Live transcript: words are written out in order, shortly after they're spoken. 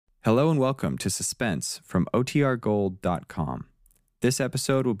Hello and welcome to Suspense from OTRGold.com. This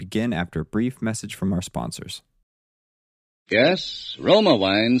episode will begin after a brief message from our sponsors. Yes, Roma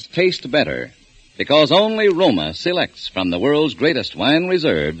wines taste better because only Roma selects from the world's greatest wine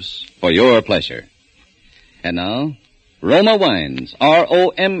reserves for your pleasure. And now, Roma Wines,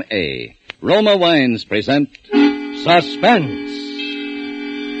 R-O-M-A. Roma Wines present Suspense.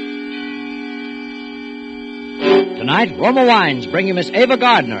 Tonight, Roma Wines bring you Miss Ava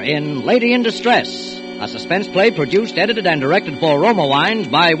Gardner in Lady in Distress, a suspense play produced, edited, and directed for Roma Wines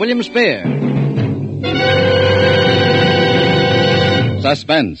by William Spear.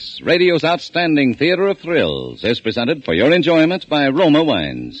 Suspense, radio's outstanding theater of thrills, is presented for your enjoyment by Roma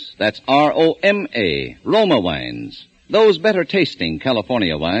Wines. That's R-O-M-A, Roma Wines. Those better-tasting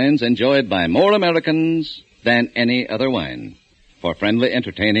California wines enjoyed by more Americans than any other wine. For friendly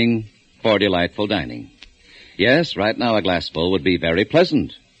entertaining, for delightful dining. Yes, right now a glassful would be very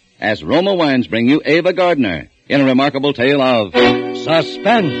pleasant. As Roma Wines bring you Ava Gardner in a remarkable tale of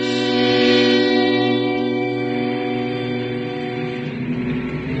suspense.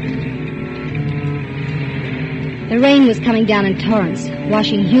 The rain was coming down in torrents,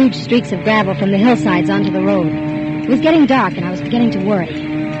 washing huge streaks of gravel from the hillsides onto the road. It was getting dark, and I was beginning to worry.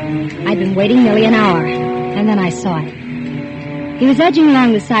 I'd been waiting nearly an hour, and then I saw it. He was edging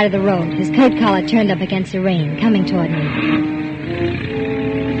along the side of the road, his coat collar turned up against the rain, coming toward me.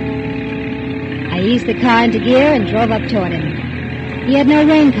 I eased the car into gear and drove up toward him. He had no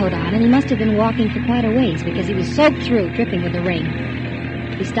raincoat on, and he must have been walking for quite a ways, because he was soaked through, dripping with the rain.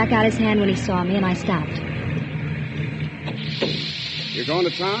 He stuck out his hand when he saw me, and I stopped. You going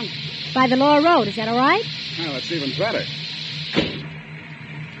to town? By the lower road, is that all right? Oh, that's even better.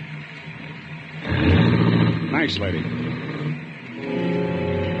 Thanks, lady.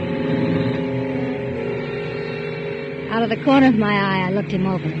 Out of the corner of my eye, I looked him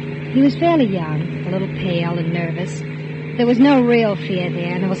over. He was fairly young, a little pale and nervous. There was no real fear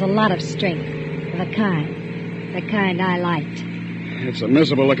there, and there was a lot of strength. The kind I liked. It's a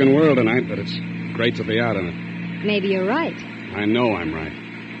miserable-looking world tonight, but it's great to be out in it. Maybe you're right. I know I'm right.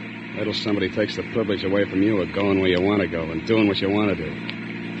 Wait till somebody takes the privilege away from you of going where you want to go and doing what you want to do.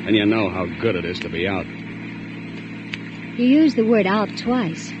 And you know how good it is to be out. You used the word out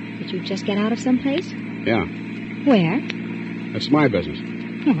twice. Did you just get out of someplace? Yeah. Where? That's my business.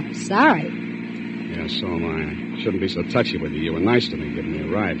 Oh, I'm sorry. Yeah, so am I. I shouldn't be so touchy with you. You were nice to me, giving me a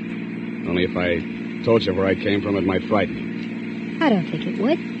ride. Only if I told you where I came from, it might frighten you. I don't think it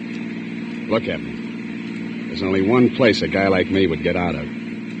would. Look at me. There's only one place a guy like me would get out of.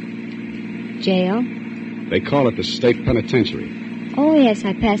 Jail? They call it the state penitentiary. Oh, yes,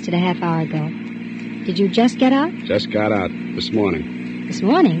 I passed it a half hour ago. Did you just get out? Just got out this morning. This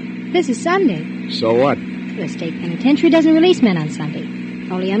morning? This is Sunday. So what? The state penitentiary doesn't release men on Sunday.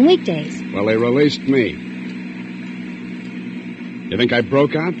 Only on weekdays. Well, they released me. You think I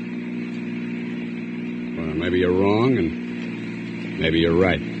broke out? Well, maybe you're wrong, and maybe you're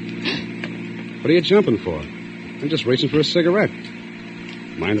right. What are you jumping for? I'm just reaching for a cigarette.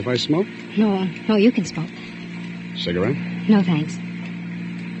 Mind if I smoke? No, you can smoke. Cigarette? No, thanks.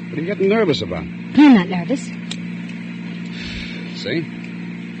 What are you getting nervous about? I'm not nervous. See?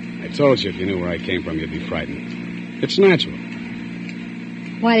 I told you if you knew where I came from, you'd be frightened. It's natural.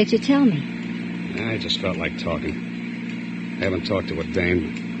 Why did you tell me? I just felt like talking. I haven't talked to a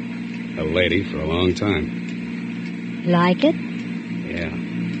dame, a lady, for a long time. Like it? Yeah.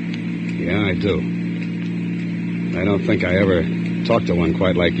 Yeah, I do. I don't think I ever talked to one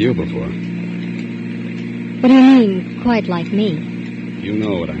quite like you before. What do you mean, quite like me? You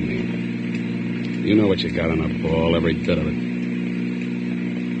know what I mean. You know what you got on a ball, every bit of it.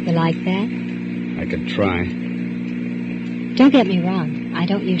 You like that? I could try. Don't get me wrong. I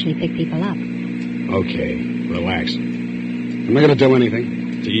don't usually pick people up. Okay, relax. I'm not going to do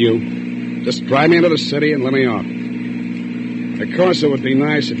anything to you. Just drive me into the city and let me off. Of course, it would be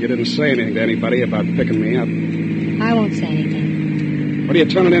nice if you didn't say anything to anybody about picking me up. I won't say anything. What are you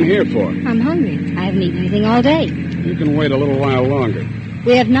turning in here for? I'm hungry. I haven't eaten anything all day. You can wait a little while longer.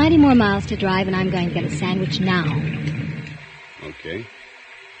 We have 90 more miles to drive, and I'm going to get a sandwich now. Okay.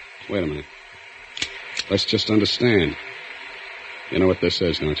 Wait a minute. Let's just understand. You know what this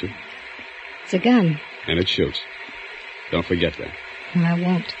is, don't you? It's a gun. And it shoots. Don't forget that. I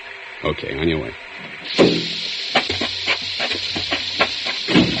won't. Okay, on your way.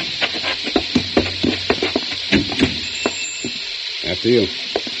 After you.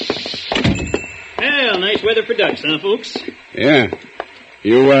 Well, nice weather for ducks, huh, folks? Yeah.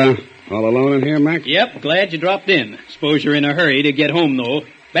 You, all alone in here, Mac? Yep, glad you dropped in. Suppose you're in a hurry to get home, though.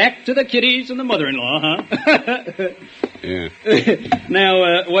 Back to the kiddies and the mother-in-law, huh? Yeah.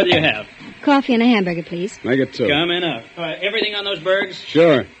 Now, what do you have? Coffee and a hamburger, please. Make it two. Coming up. Everything on those burgers?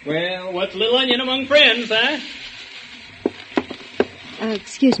 Sure. Well, what's a little onion among friends, huh?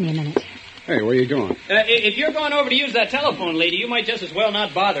 Excuse me a minute. Hey, where you going? If you're going over to use that telephone, lady, you might just as well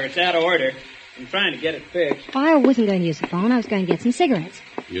not bother. It's out of order. I'm trying to get it fixed. Oh, I wasn't going to use the phone. I was going to get some cigarettes.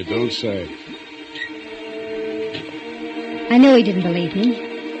 You don't say. I knew he didn't believe me.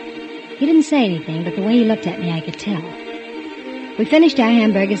 He didn't say anything, but the way he looked at me, I could tell. We finished our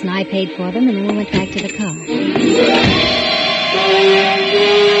hamburgers, and I paid for them, and then we went back to the car.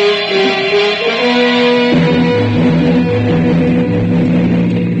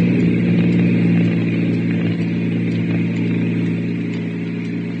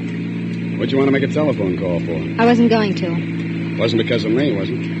 What'd you want to make a telephone call for? I wasn't going to. Wasn't because of me, was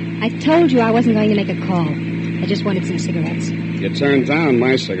it? I told you I wasn't going to make a call. I just wanted some cigarettes. You turned down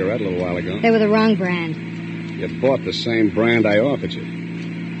my cigarette a little while ago. They were the wrong brand. You bought the same brand I offered you.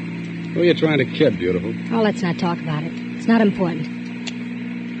 Who are you trying to kid, beautiful? Oh, let's not talk about it. It's not important.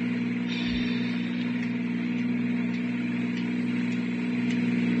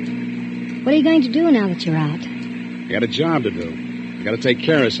 What are you going to do now that you're out? I got a job to do. I got to take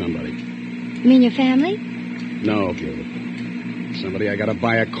care of somebody. You mean your family? No, beautiful. Somebody I got to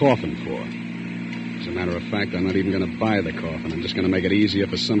buy a coffin for. As a matter of fact, I'm not even going to buy the coffin. I'm just going to make it easier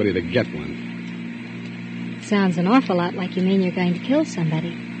for somebody to get one. Sounds an awful lot like you mean you're going to kill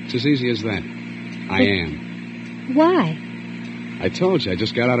somebody. It's as easy as that. I am. Why? I told you I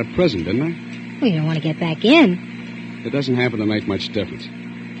just got out of prison, didn't I? Well, you don't want to get back in. It doesn't happen to make much difference.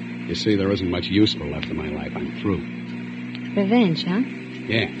 You see, there isn't much useful left in my life. I'm through. Revenge, huh?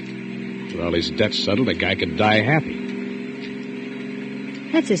 Yeah. With all these debts settled, a guy could die happy.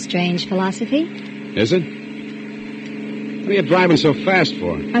 That's a strange philosophy. Is it? What are you driving so fast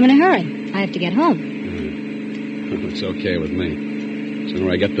for? I'm in a hurry. I have to get home. It's okay with me. The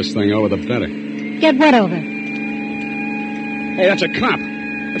sooner I get this thing over, the better. Get what over? Hey, that's a cop.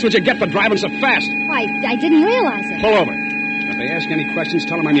 That's what you get for driving so fast. I didn't realize it. Pull over. If they ask any questions,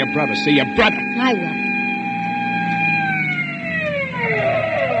 tell them I'm your brother. See, your brother. I will.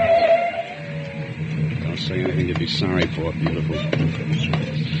 Don't say anything you'd be sorry for, beautiful.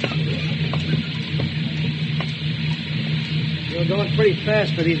 You're going pretty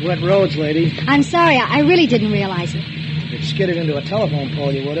fast for these wet roads, lady. I'm sorry. I really didn't realize it. If you'd skidded into a telephone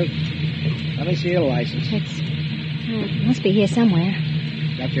pole, you would have. Let me see your license. It must be here somewhere.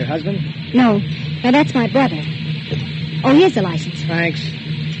 That your husband? No, that's my brother. Oh, here's the license. Thanks.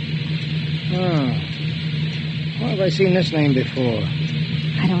 Oh. Where have I seen this name before?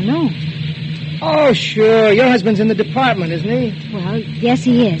 I don't know. Oh, sure. Your husband's in the department, isn't he? Well, yes,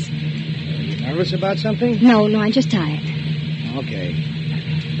 he is. Are you nervous about something? No, I'm just tired. Okay.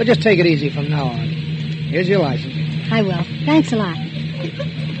 But just take it easy from now on. Here's your license. I will. Thanks a lot.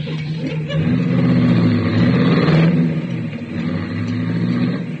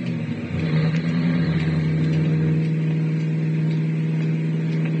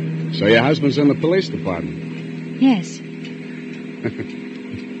 So your husband's in the police department? Yes.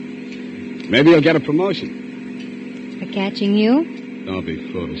 Maybe you'll get a promotion. For catching you? Don't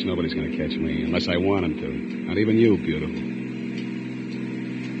be foolish. Nobody's going to catch me unless I want him to. Not even you, beautiful.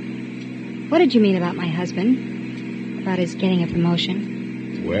 What did you mean about my husband? About his getting a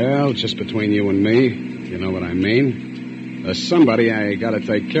promotion? Well, just between you and me, you know what I mean. There's somebody I got to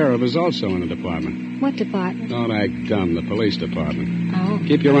take care of is also in the department. What department? Don't act dumb. The police department. Oh.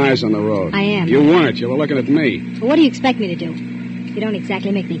 Keep your eyes on the road. I am. You weren't. You were looking at me. Well, what do you expect me to do? You don't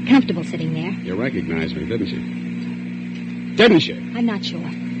exactly make me comfortable sitting there. You recognized me, didn't you? Didn't you? I'm not sure.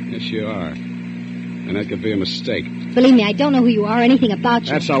 Yes, you are. And that could be a mistake. Believe me, I don't know who you are or anything about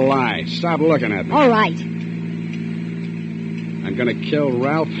you. That's a lie. Stop looking at me. All right. I'm going to kill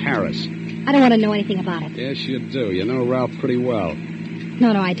Ralph Harris. I don't want to know anything about it. Yes, you do. You know Ralph pretty well.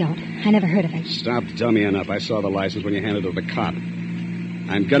 No, I don't. I never heard of him. Stop dummying up. I saw the license when you handed it to the cop.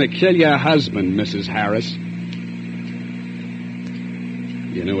 I'm going to kill your husband, Mrs. Harris.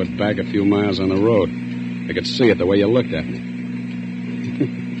 You knew it back a few miles on the road. I could see it the way you looked at me.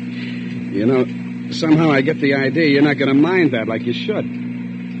 You know, somehow I get the idea you're not going to mind that like you should.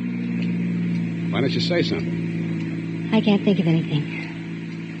 Why don't you say something? I can't think of anything.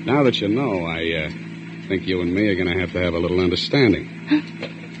 Now that you know, I think you and me are going to have a little understanding. Huh?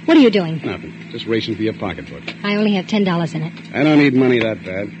 What are you doing? Nothing. Just reaching for your pocketbook. I only have $10 in it. I don't need money that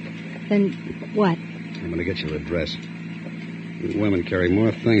bad. Then what? I'm going to get your address. These women carry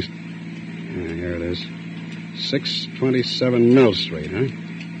more things. Here it is. 627 Mill Street, huh?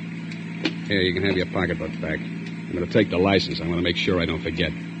 Here, you can have your pocketbook back. I'm going to take the license. I want to make sure I don't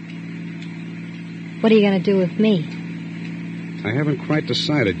forget. What are you going to do with me? I haven't quite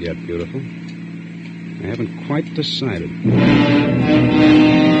decided yet, beautiful. I haven't quite decided.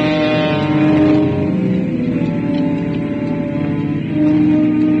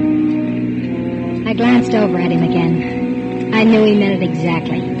 I glanced over at him again. I knew he meant it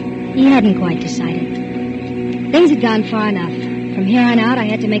exactly. He hadn't quite decided. Things had gone far enough. From here on out, I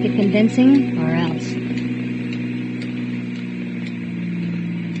had to make it convincing, or else.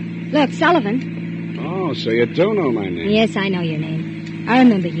 Look, Sullivan. Oh, so you do know my name. Yes, I know your name. I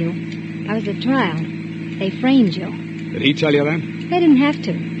remember you. I was at trial. They framed you. Did he tell you that? They didn't have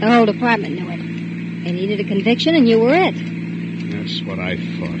to. The whole department knew it. They needed a conviction, and you were it. That's what I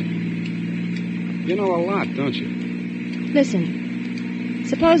thought. You know a lot, don't you? Listen,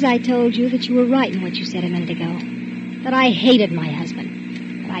 suppose I told you that you were right in what you said a minute ago. That I hated my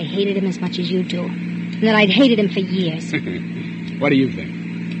husband. That I hated him as much as you do. And that I'd hated him for years. What do you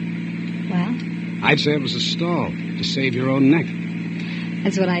think? Well? I'd say it was a stall to save your own neck.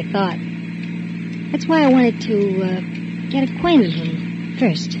 That's what I thought. That's why I wanted to get acquainted with him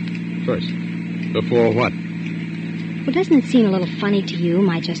first. First? Before what? Well, doesn't it seem a little funny to you,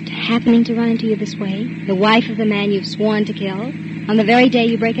 my just happening to run into you this way? The wife of the man you've sworn to kill, on the very day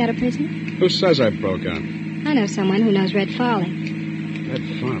you break out of prison? Who says I broke out? I know someone who knows Red Farley. Red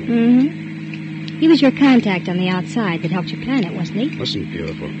Farley? Mm-hmm. He was your contact on the outside that helped you plan it, wasn't he? Listen,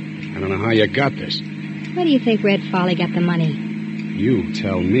 beautiful, I don't know how you got this. Where do you think Red Farley got the money? You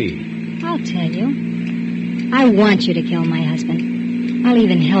tell me. I'll tell you. I want you to kill my husband. I'll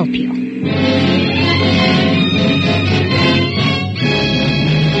even help you.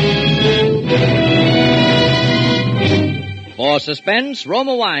 For suspense,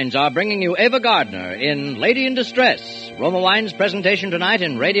 Roma Wines are bringing you Ava Gardner in Lady in Distress. Roma Wines' presentation tonight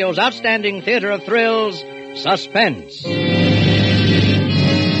in radio's outstanding theater of thrills, Suspense.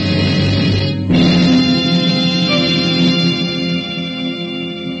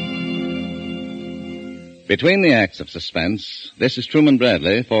 Between the acts of suspense, this is Truman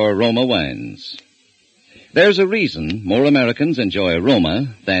Bradley for Roma Wines. There's a reason more Americans enjoy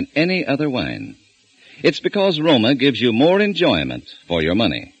Roma than any other wine. It's because Roma gives you more enjoyment for your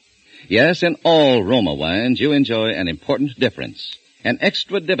money. Yes, in all Roma wines, you enjoy an important difference, an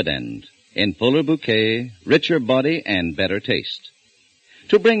extra dividend in fuller bouquet, richer body, and better taste.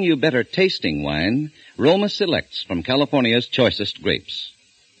 To bring you better tasting wine, Roma selects from California's choicest grapes.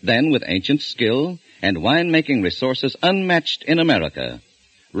 Then, with ancient skill and winemaking resources unmatched in America,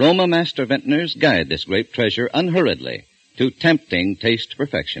 Roma master vintners guide this grape treasure unhurriedly to tempting taste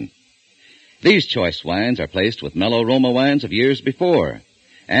perfection. These choice wines are placed with mellow Roma wines of years before,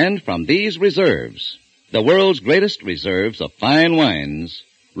 and from these reserves, the world's greatest reserves of fine wines,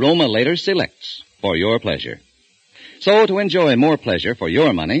 Roma later selects for your pleasure. So to enjoy more pleasure for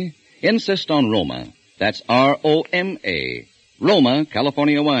your money, insist on Roma. That's R-O-M-A, Roma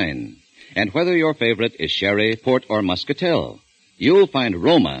California wine. And whether your favorite is sherry, port, or muscatel, you'll find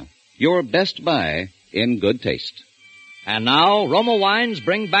Roma your best buy in good taste. And now, Roma Wines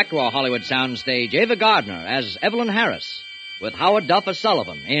bring back to our Hollywood soundstage Ava Gardner as Evelyn Harris, with Howard Duff as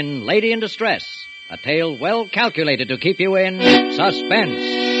Sullivan in Lady in Distress, a tale well calculated to keep you in suspense.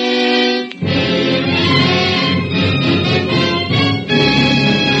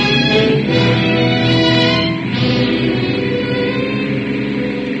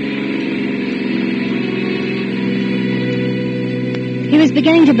 He was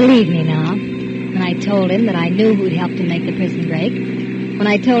beginning to believe me now. When I told him that I knew who'd helped him make the prison break. When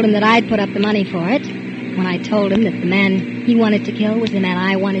I told him that I'd put up the money for it. When I told him that the man he wanted to kill was the man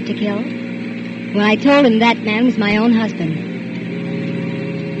I wanted to kill. When I told him that man was my own husband.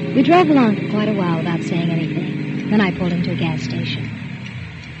 We drove along for quite a while without saying anything. Then I pulled into a gas station.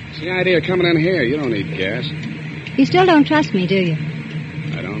 What's the idea of coming in here? You don't need gas. You still don't trust me, do you?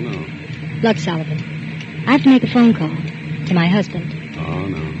 I don't know. Look, Sullivan, I have to make a phone call to my husband. Oh,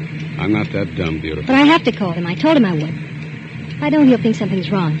 no. I'm not that dumb, beautiful. But I have to call him. I told him I would. If I don't, he'll think something's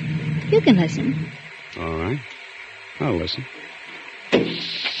wrong. You can listen. All right. I'll listen.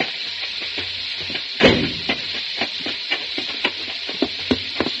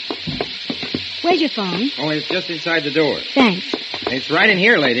 Where's your phone? Oh, it's just inside the door. Thanks. It's right in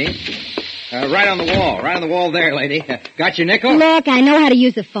here, lady. Right on the wall. Right on the wall there, lady. Got your nickel? Look, I know how to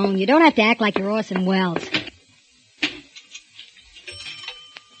use the phone. You don't have to act like you're Orson Welles.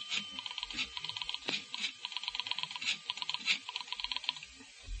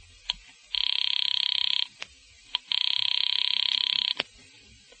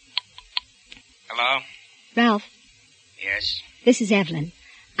 Hello? Ralph, Yes? this is Evelyn.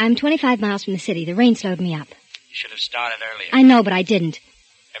 I'm 25 miles from the city. The rain slowed me up. You should have started earlier. I know, but I didn't.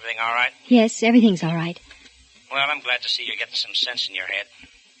 Everything all right? Yes, everything's all right. Well, I'm glad to see you're getting some sense in your head.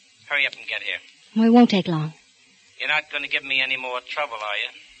 Hurry up and get here. Well, it won't take long. You're not going to give me any more trouble, are you?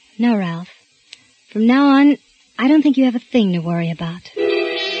 No, Ralph. From now on, I don't think you have a thing to worry about.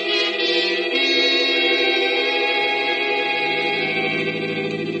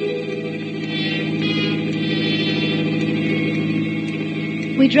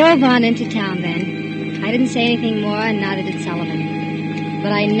 We drove on into town then. I didn't say anything more, and neither did Sullivan.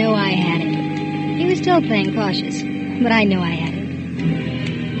 But I knew I had him. He was still playing cautious, but I knew I had him.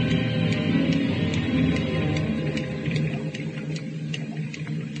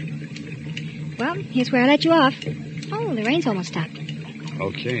 Well, here's where I let you off. Oh, the rain's almost stopped.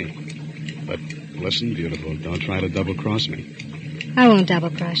 Okay. But listen, beautiful, don't try to double-cross me. I won't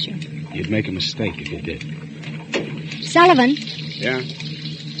double-cross you. You'd make a mistake if you did. Sullivan. Yeah?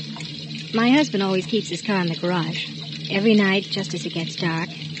 My husband always keeps his car in the garage. Every night, just as it gets dark,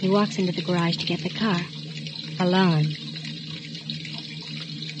 he walks into the garage to get the car. Alone.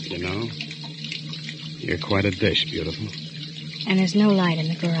 You know, you're quite a dish, beautiful. And there's no light in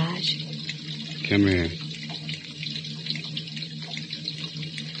the garage. Come here.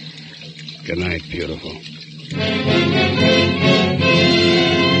 Good night, beautiful.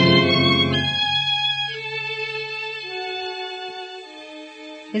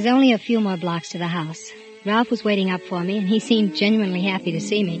 It was only a few more blocks to the house. Ralph was waiting up for me, and he seemed genuinely happy to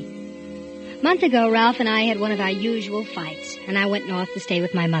see me. A month ago, Ralph and I had one of our usual fights, and I went north to stay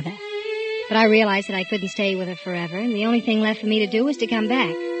with my mother. But I realized that I couldn't stay with her forever, and the only thing left for me to do was to come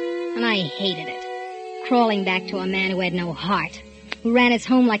back. And I hated it. Crawling back to a man who had no heart, who ran his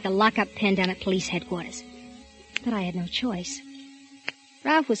home like the lock-up pen down at police headquarters. But I had no choice.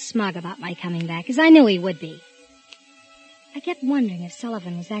 Ralph was smug about my coming back, as I knew he would be. I kept wondering if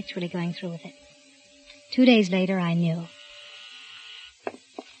Sullivan was actually going through with it. 2 days later, I knew.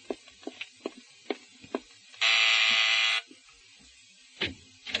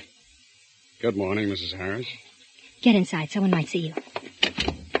 Good morning, Mrs. Harris. Get inside. Someone might see you.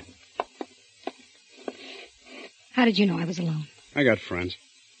 How did you know I was alone? I got friends.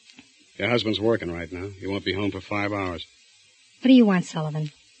 Your husband's working right now. He won't be home for 5 hours. What do you want,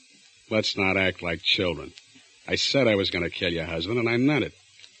 Sullivan? Let's not act like children. I said I was going to kill your husband, and I meant it.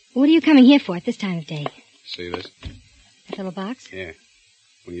 What are you coming here for at this time of day? See this? That little box? Yeah.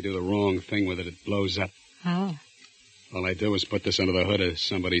 When you do the wrong thing with it, it blows up. Oh. All I do is put this under the hood of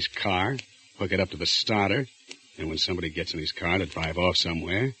somebody's car, hook it up to the starter, and when somebody gets in his car to drive off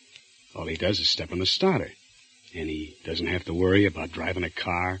somewhere, all he does is step on the starter. And he doesn't have to worry about driving a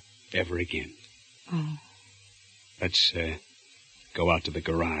car ever again. Oh. Let's go out to the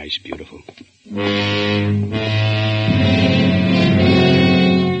garage, beautiful.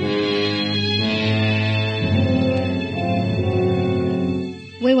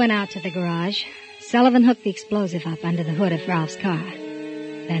 We went out to the garage. Sullivan hooked the explosive up under the hood of Ralph's car.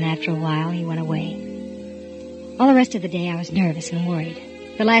 Then after a while, he went away. All the rest of the day, I was nervous and worried.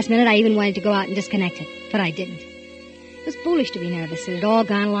 The last minute, I even wanted to go out and disconnect it, but I didn't. It was foolish to be nervous. It had all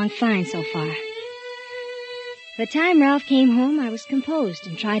gone along fine so far. By the time Ralph came home, I was composed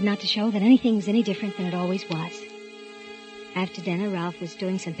and tried not to show that anything was any different than it always was. After dinner, Ralph was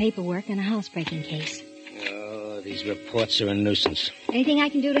doing some paperwork on a housebreaking case. Oh, these reports are a nuisance. Anything I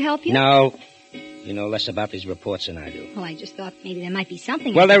can do to help you? No. You know less about these reports than I do. Well, I just thought maybe there might be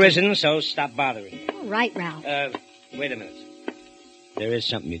something. Well, there isn't, so stop bothering. All right, Ralph. Wait a minute. There is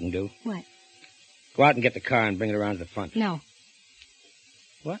something you can do. What? Go out and get the car and bring it around to the front. No.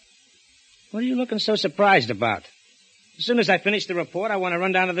 What? What are you looking so surprised about? As soon as I finish the report, I want to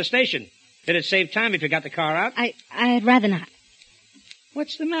run down to the station. It'd save time if you got the car out. I'd rather not.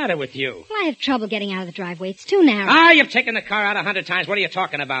 What's the matter with you? Well, I have trouble getting out of the driveway. It's too narrow. Ah, you've taken the car out 100 times. What are you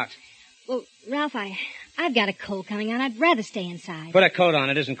talking about? Well, Ralph, I've got a cold coming on. I'd rather stay inside. Put a coat on.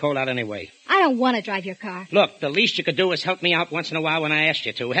 It isn't cold out anyway. I don't want to drive your car. Look, the least you could do is help me out once in a while when I asked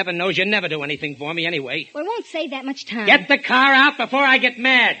you to. Heaven knows you never do anything for me anyway. Well, it won't save that much time. Get the car out before I get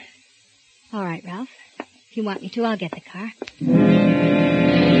mad. All right, Ralph. If you want me to, I'll get the car.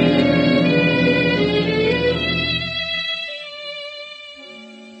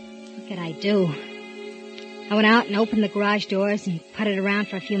 What could I do? I went out and opened the garage doors and putted around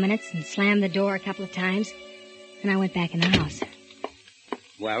for a few minutes and slammed the door a couple of times. And I went back in the house.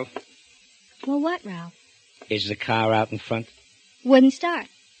 Well? Well, what, Ralph? Is the car out in front? Wouldn't start.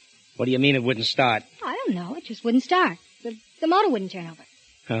 What do you mean it wouldn't start? I don't know. It just wouldn't start. The motor wouldn't turn over.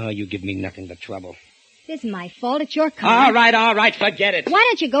 Oh, you give me nothing but trouble. It isn't my fault. It's your car. All right. Forget it. Why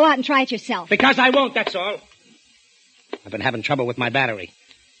don't you go out and try it yourself? Because I won't, that's all. I've been having trouble with my battery.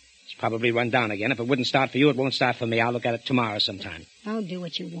 It's Probably run down again. If it wouldn't start for you, it won't start for me. I'll look at it tomorrow sometime. I'll do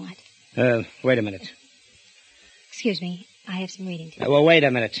what you want. Wait a minute. Excuse me. I have some reading to do. Well, wait a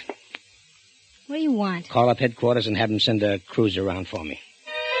minute. What do you want? Call up headquarters and have them send a cruiser around for me.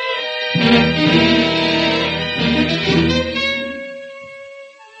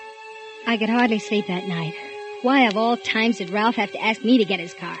 I could hardly sleep that night. Why, of all times, did Ralph have to ask me to get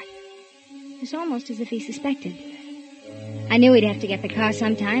his car? It was almost as if he suspected. I knew he'd have to get the car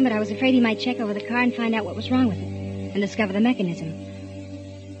sometime, but I was afraid he might check over the car and find out what was wrong with it, and discover the mechanism.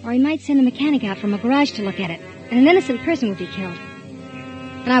 Or he might send a mechanic out from a garage to look at it, and an innocent person would be killed.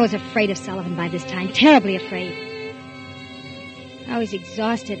 And I was afraid of Sullivan by this time, terribly afraid. I was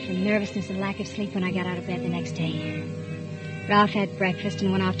exhausted from nervousness and lack of sleep when I got out of bed the next day. Ralph had breakfast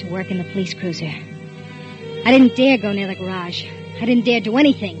and went off to work in the police cruiser. I didn't dare go near the garage. I didn't dare do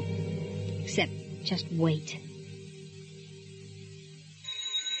anything, except just wait.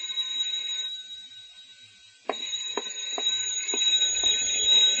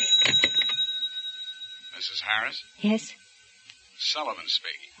 Mrs. Harris? Yes? Sullivan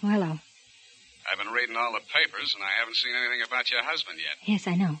speaking. Oh, hello. I've been reading all the papers, and I haven't seen anything about your husband yet. Yes,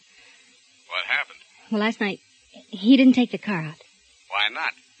 I know. What happened? Well, last night, he didn't take the car out. Why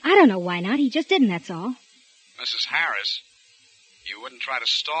not? I don't know why not. He just didn't, that's all. Mrs. Harris, you wouldn't try to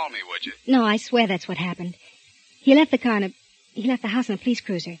stall me, would you? No, I swear that's what happened. He left the house in a police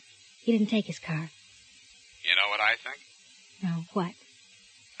cruiser. He didn't take his car. You know what I think? No, what?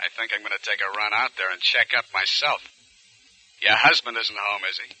 I think I'm going to take a run out there and check up myself. Your husband isn't home,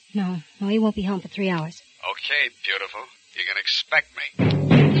 is he? No, he won't be home for 3 hours. Okay, beautiful. You can expect me.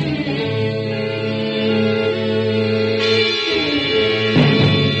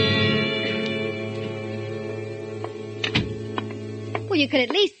 Well, you could at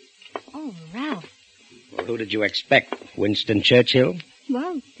least... Oh, Ralph. Well, who did you expect? Winston Churchill?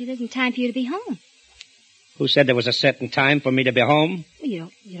 Well, it isn't time for you to be home. Who said there was a certain time for me to be home? Well,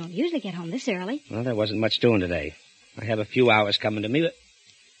 you don't usually get home this early. Well, there wasn't much doing today. I have a few hours coming to me, but...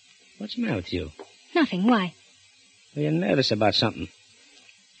 What's the matter with you? Nothing. Why? Well, you're nervous about something.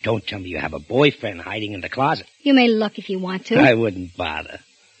 Don't tell me you have a boyfriend hiding in the closet. You may look if you want to. I wouldn't bother.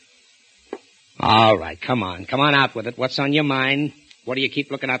 All right, come on. Come on out with it. What's on your mind? What do you keep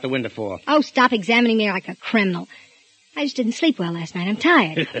looking out the window for? Oh, stop examining me like a criminal. I just didn't sleep well last night. I'm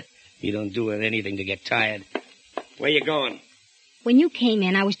tired. You don't do anything to get tired. Where you going? When you came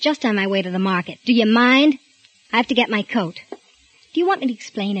in, I was just on my way to the market. Do you mind? I have to get my coat. Do you want me to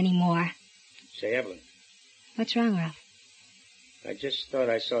explain any more? Say, Evelyn. What's wrong, Ralph? I just thought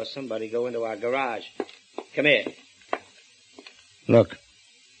I saw somebody go into our garage. Come here. Look.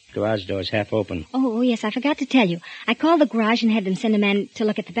 Garage door's half open. Oh, yes, I forgot to tell you. I called the garage and had them send a man to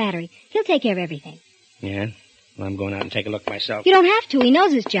look at the battery. He'll take care of everything. Yeah? Well, I'm going out and take a look myself. You don't have to. He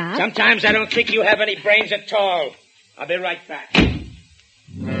knows his job. Sometimes I don't think you have any brains at all. I'll be right back.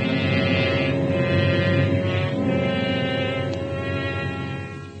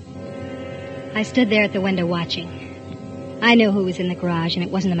 I stood there at the window watching. I knew who was in the garage, and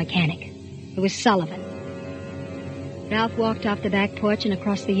it wasn't a mechanic. It was Sullivan. Ralph walked off the back porch and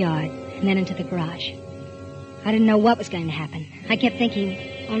across the yard, and then into the garage. I didn't know what was going to happen. I kept thinking,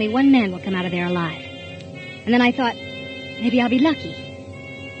 only one man will come out of there alive. And then I thought, maybe I'll be lucky.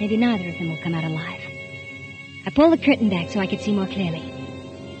 Maybe neither of them will come out alive. I pulled the curtain back so I could see more clearly.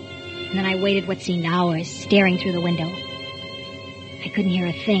 And then I waited what seemed hours, staring through the window. I couldn't hear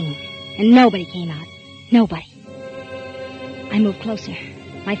a thing, and nobody came out. Nobody. I moved closer,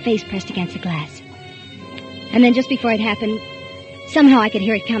 my face pressed against the glass. And then just before it happened, somehow I could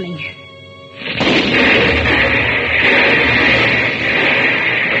hear it coming.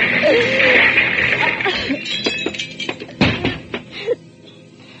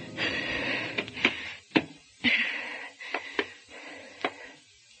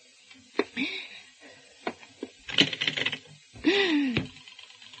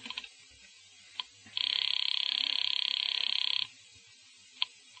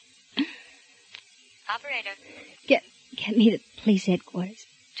 Operator. Get me to police headquarters.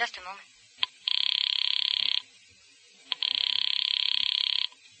 Just a moment.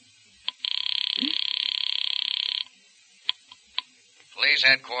 Police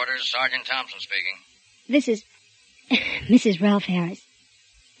headquarters, Sergeant Thompson speaking. This is Mrs. Ralph Harris.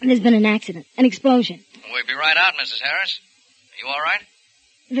 There's been an accident, an explosion. We'll be right out, Mrs. Harris. You all right?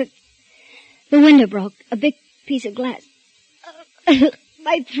 The window broke. A big piece of glass.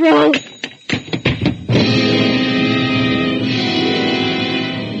 My throat.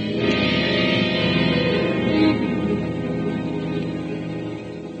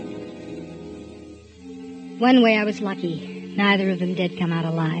 One way I was lucky. Neither of them did come out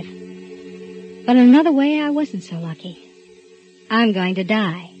alive. But in another way, I wasn't so lucky. I'm going to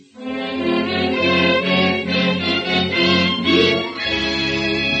die.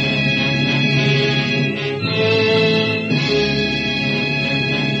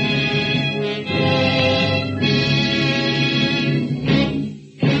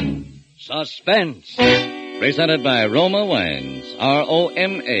 Suspense. Presented by Roma Wines.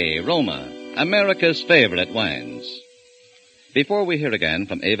 R-O-M-A, Roma. America's favorite wines. Before we hear again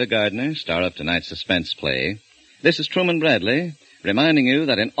from Ava Gardner, star of tonight's suspense play, this is Truman Bradley, reminding you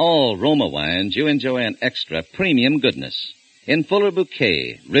that in all Roma wines you enjoy an extra premium goodness, in fuller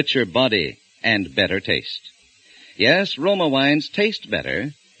bouquet, richer body, and better taste. Yes, Roma wines taste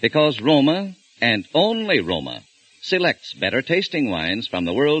better because Roma, and only Roma, selects better tasting wines from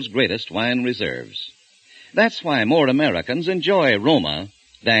the world's greatest wine reserves. That's why more Americans enjoy Roma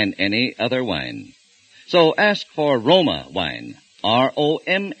than any other wine. So ask for Roma wine,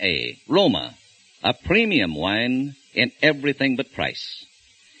 R-O-M-A, Roma, a premium wine in everything but price.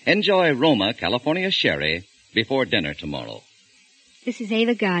 Enjoy Roma California Sherry before dinner tomorrow. This is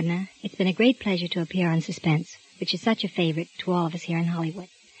Ava Gardner. It's been a great pleasure to appear on Suspense, which is such a favorite to all of us here in Hollywood.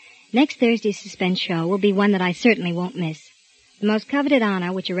 Next Thursday's Suspense show will be one that I certainly won't miss. The most coveted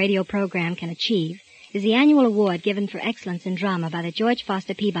honor which a radio program can achieve is the annual award given for excellence in drama by the George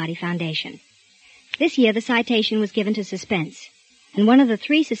Foster Peabody Foundation. This year, the citation was given to Suspense, and one of the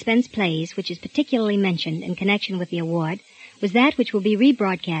 3 suspense plays which is particularly mentioned in connection with the award was that which will be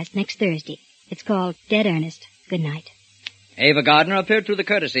rebroadcast next Thursday. It's called Dead Earnest. Good night. Ava Gardner appeared through the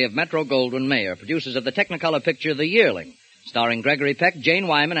courtesy of Metro-Goldwyn-Mayer, producers of the Technicolor picture The Yearling, starring Gregory Peck, Jane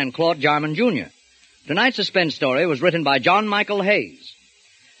Wyman, and Claude Jarman, Jr. Tonight's suspense story was written by John Michael Hayes.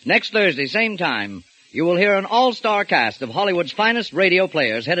 Next Thursday, same time, you will hear an all-star cast of Hollywood's finest radio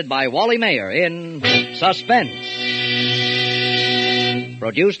players headed by Wally Mayer in Suspense.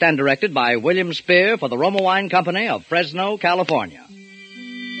 Produced and directed by William Spear for the Roma Wine Company of Fresno, California.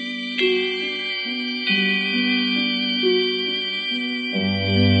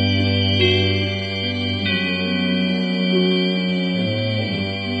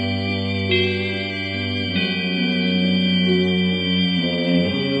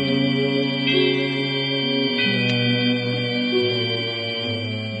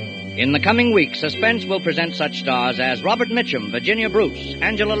 In the coming weeks, Suspense will present such stars as Robert Mitchum, Virginia Bruce,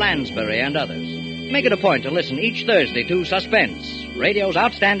 Angela Lansbury, and others. Make it a point to listen each Thursday to Suspense, radio's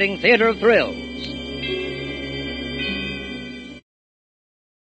outstanding theater of thrills.